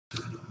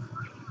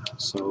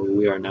So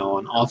we are now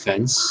on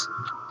offense.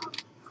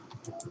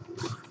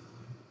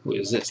 What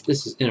is this?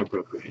 This is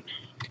inappropriate.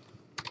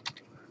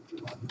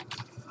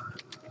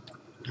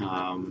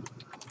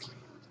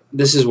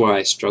 This is where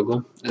I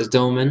struggle as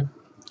Demoman,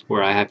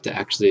 where I have to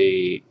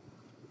actually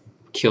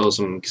kill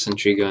some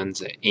sentry guns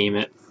that aim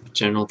at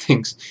general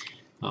things.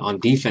 On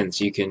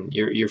defense,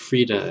 you're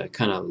free to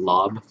kind of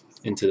lob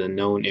into the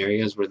known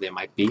areas where they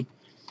might be,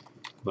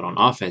 but on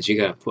offense, you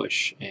gotta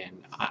push,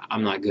 and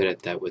I'm not good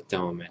at that with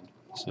Demoman.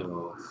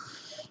 So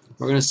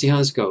we're gonna see how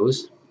this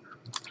goes.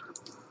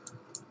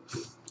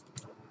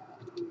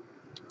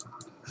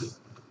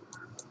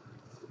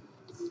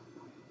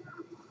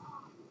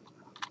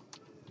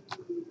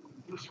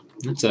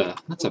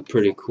 That's a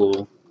pretty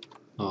cool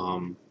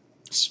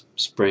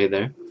spray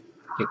there.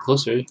 Get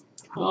closer.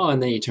 Oh,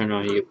 and then you turn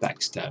around and you get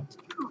backstabbed.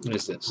 What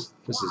is this?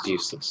 This is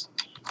useless.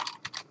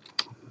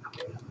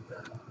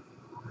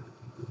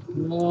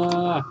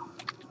 Ah!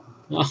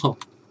 Oh,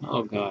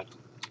 oh God.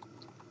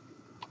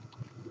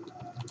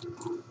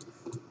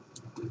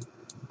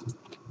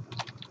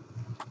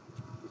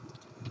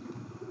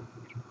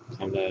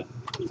 Time to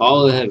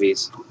follow the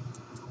heavies.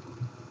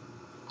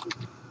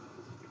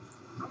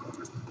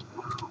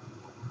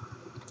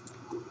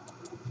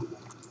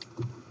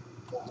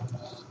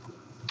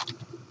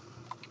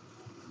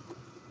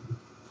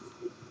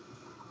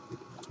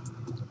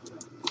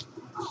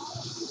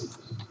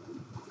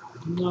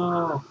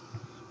 No.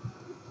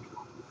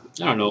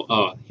 I don't know.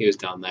 Oh, he was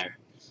down there.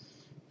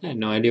 I had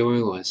no idea where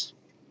he was.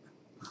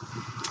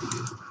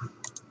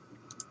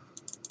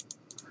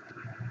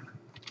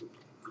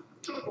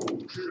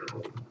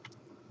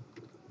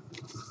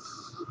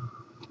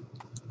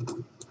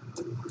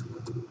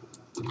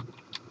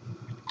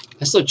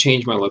 I still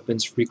change my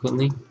weapons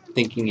frequently,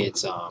 thinking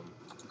it's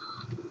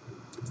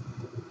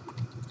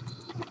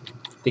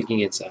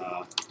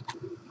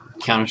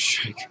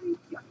Counter-Strike,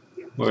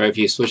 where if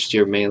you switch to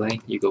your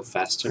melee, you go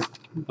faster.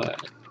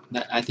 But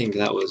I think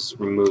that was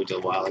removed a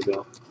while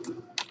ago.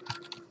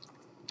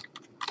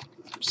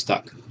 I'm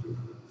stuck.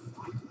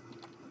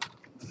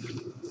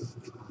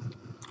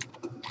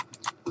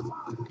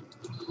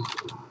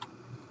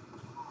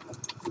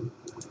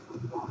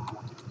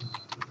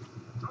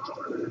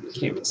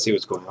 Can't even see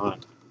what's going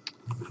on.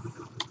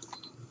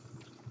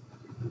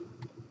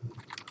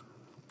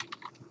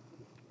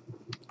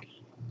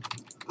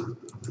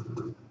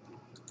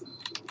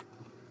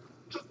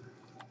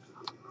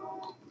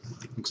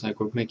 Looks like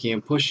we're making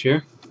a push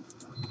here.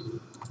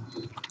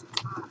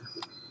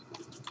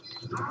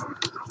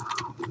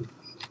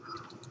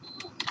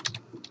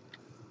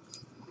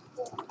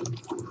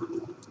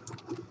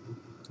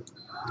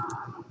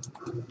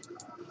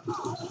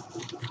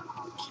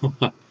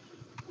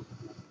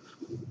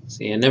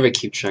 See, I never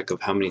keep track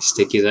of how many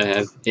stickies I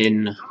have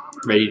in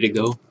ready to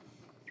go.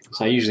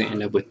 So I usually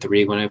end up with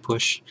 3 when I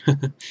push.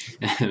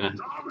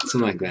 And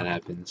something like that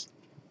happens.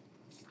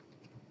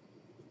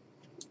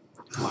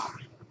 Wow.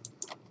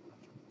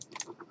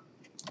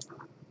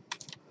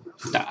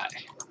 Die.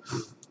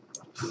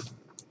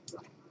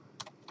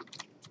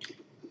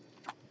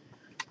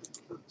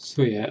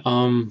 So yeah,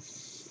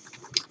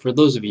 for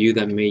those of you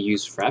that may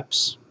use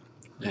Fraps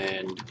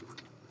and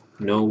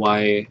know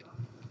why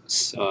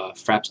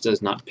Fraps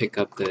does not pick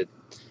up the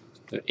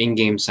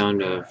in-game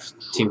sound of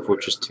Team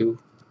Fortress 2,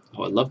 I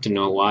would love to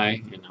know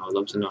why, and I would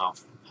love to know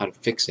how to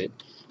fix it.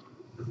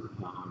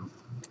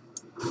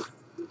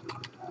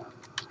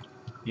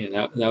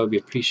 Yeah, that would be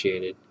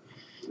appreciated.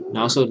 And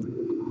I also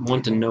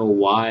want to know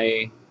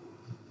why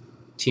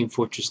Team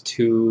Fortress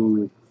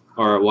 2,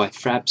 or why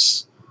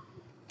Fraps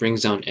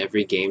brings down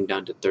every game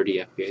down to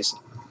 30 FPS.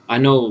 I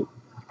know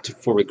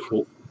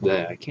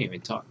I can't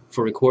even talk.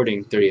 For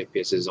recording, 30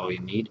 FPS is all you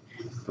need,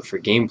 but for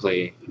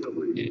gameplay,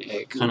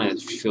 it kind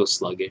of feels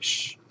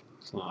sluggish.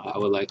 So I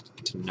would like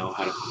to know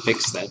how to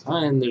fix that. Oh,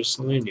 and there's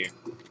someone in here.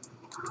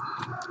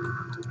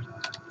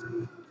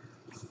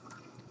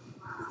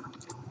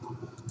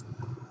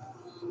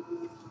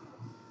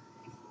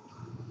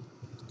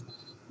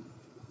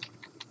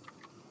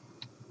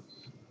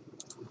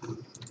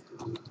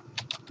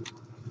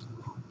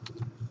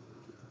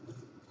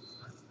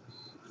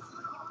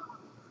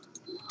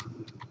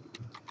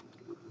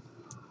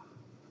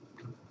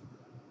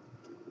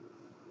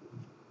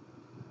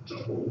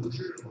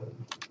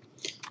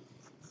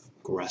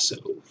 Grasso.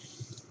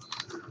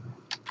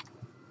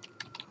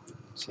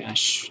 See, I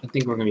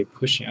think we're going to be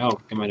pushing. Oh,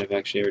 I might have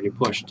actually already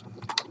pushed.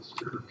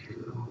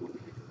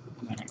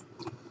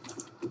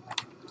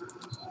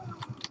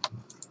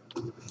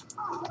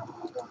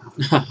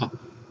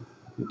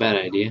 Bad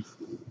idea.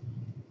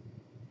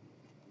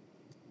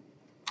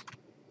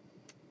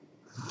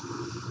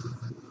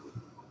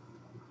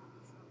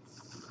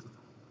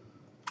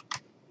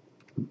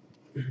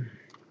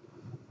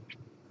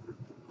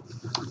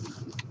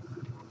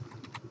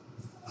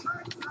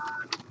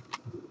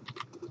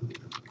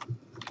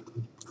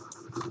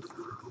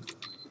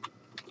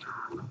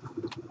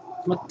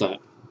 What the?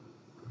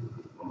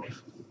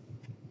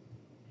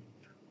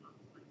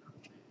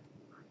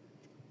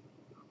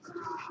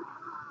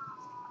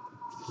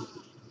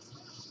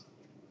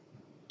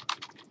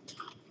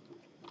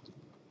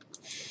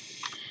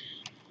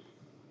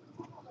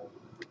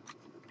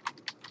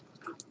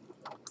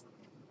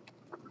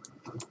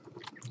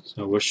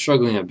 So we're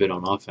struggling a bit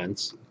on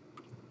offense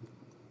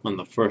on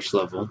the first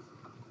level.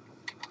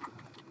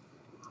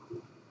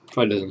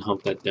 Probably doesn't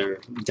help that they're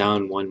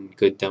down one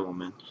good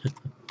Demoman.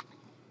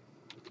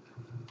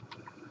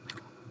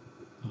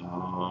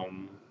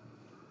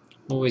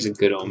 Always a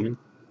good omen.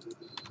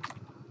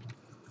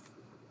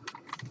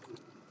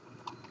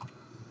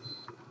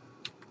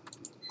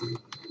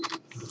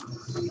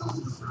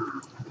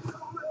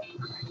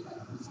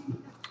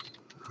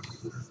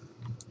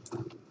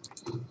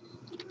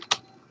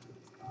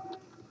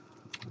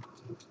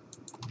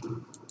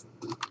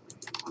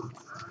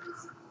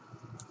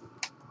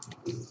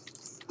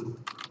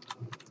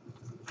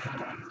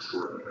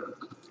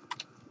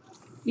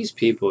 These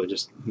people are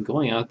just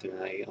going out there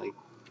like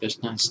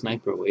there's not a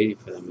sniper waiting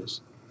for them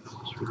is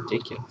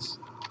ridiculous.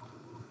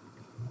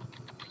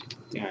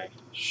 I think I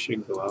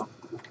should go out.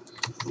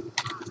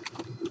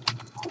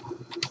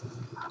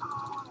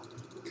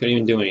 Couldn't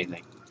even do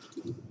anything.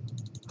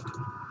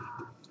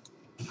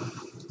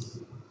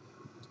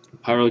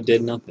 Pyro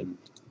did nothing.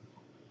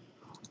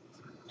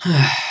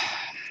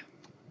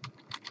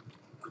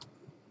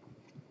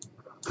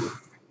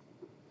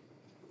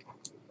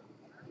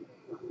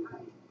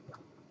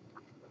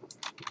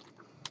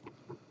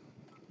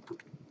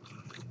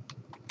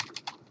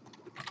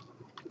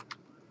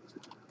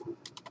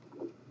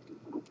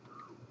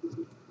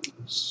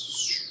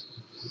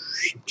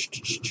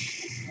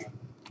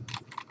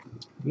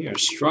 We are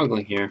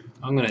struggling here.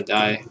 I'm gonna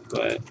die,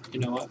 but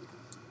you know what?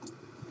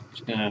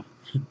 Just gonna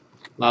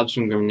lob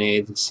some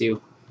grenades and see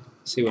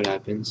what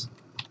happens.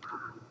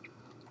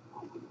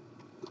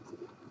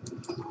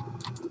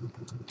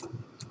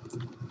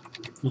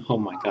 Oh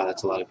my god,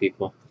 that's a lot of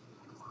people.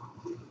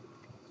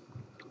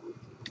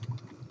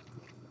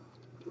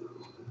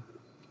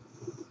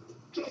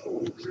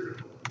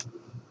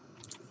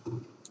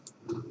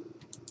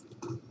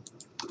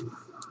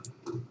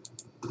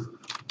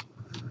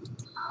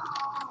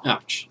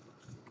 Ouch.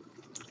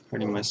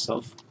 Hurting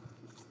myself.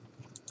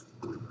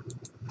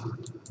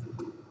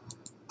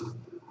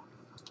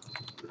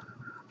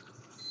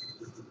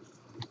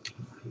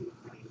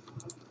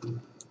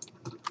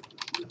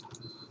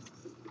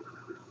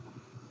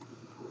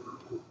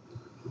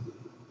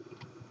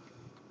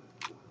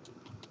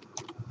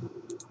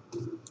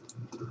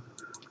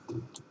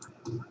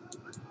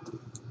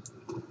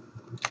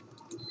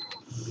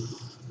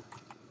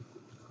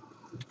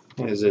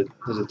 There's a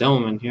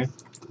Demoman here.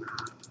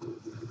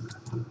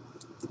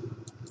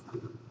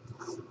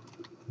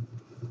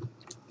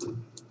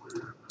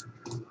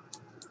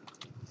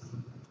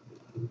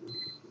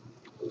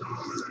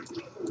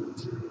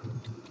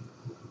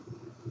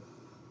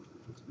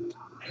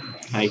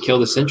 I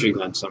killed a sentry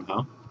gun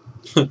somehow.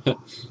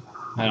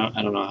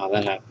 I don't know how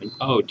that happened.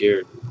 Oh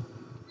dear.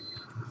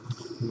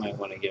 You might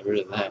want to get rid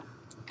of that.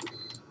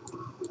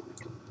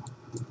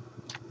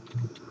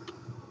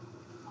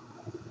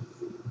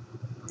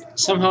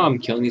 Somehow I'm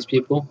killing these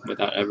people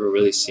without ever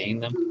really seeing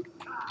them.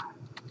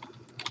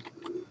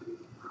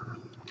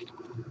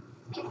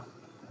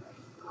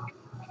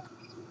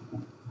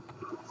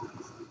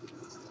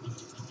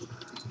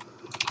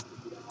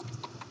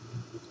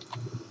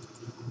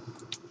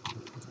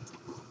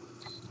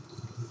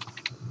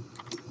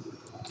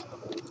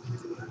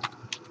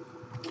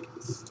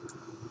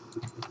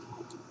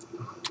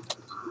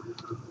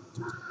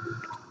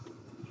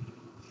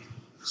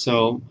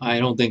 So I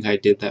don't think I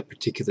did that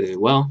particularly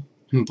well,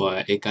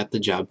 but it got the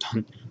job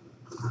done.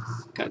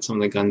 Got some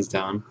of the guns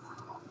down.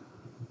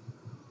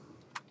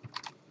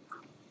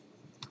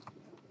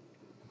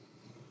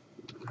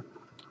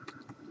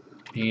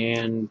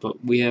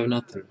 But we have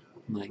nothing.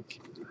 Like,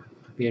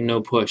 we have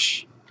no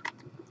push.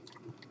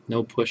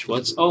 No push.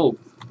 What's... Oh,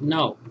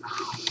 no.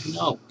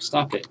 No,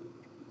 stop it.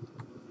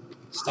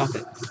 Stop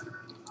it.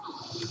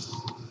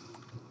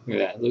 Look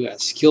at that. Look at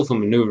that. Skillful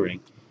maneuvering.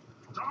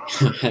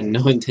 I had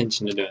no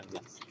intention of doing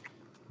that.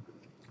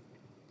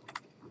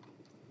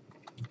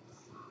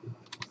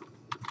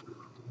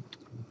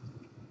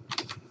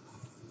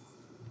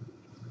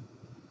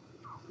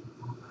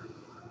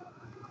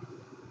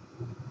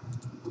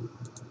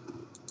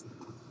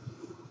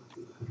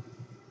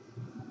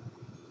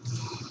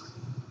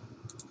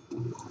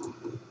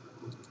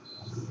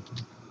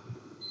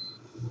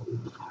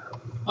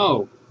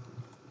 Oh.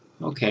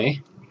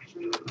 Okay.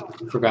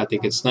 Forgot they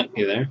could snipe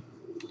me there.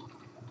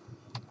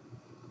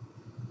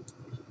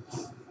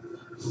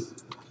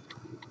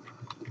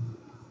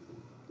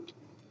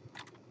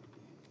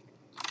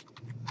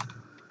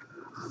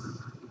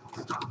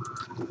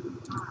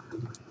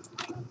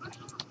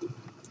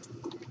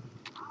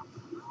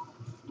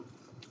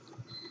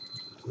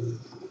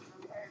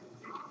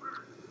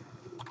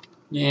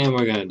 And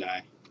we're gonna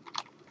die.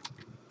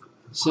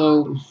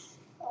 So...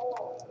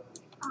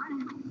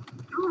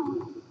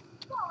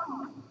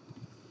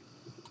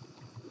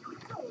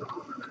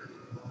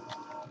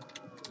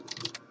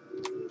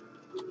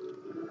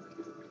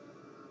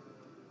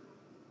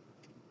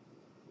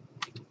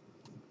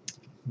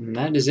 And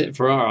that is it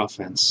for our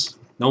offense.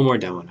 No more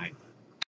Demonite.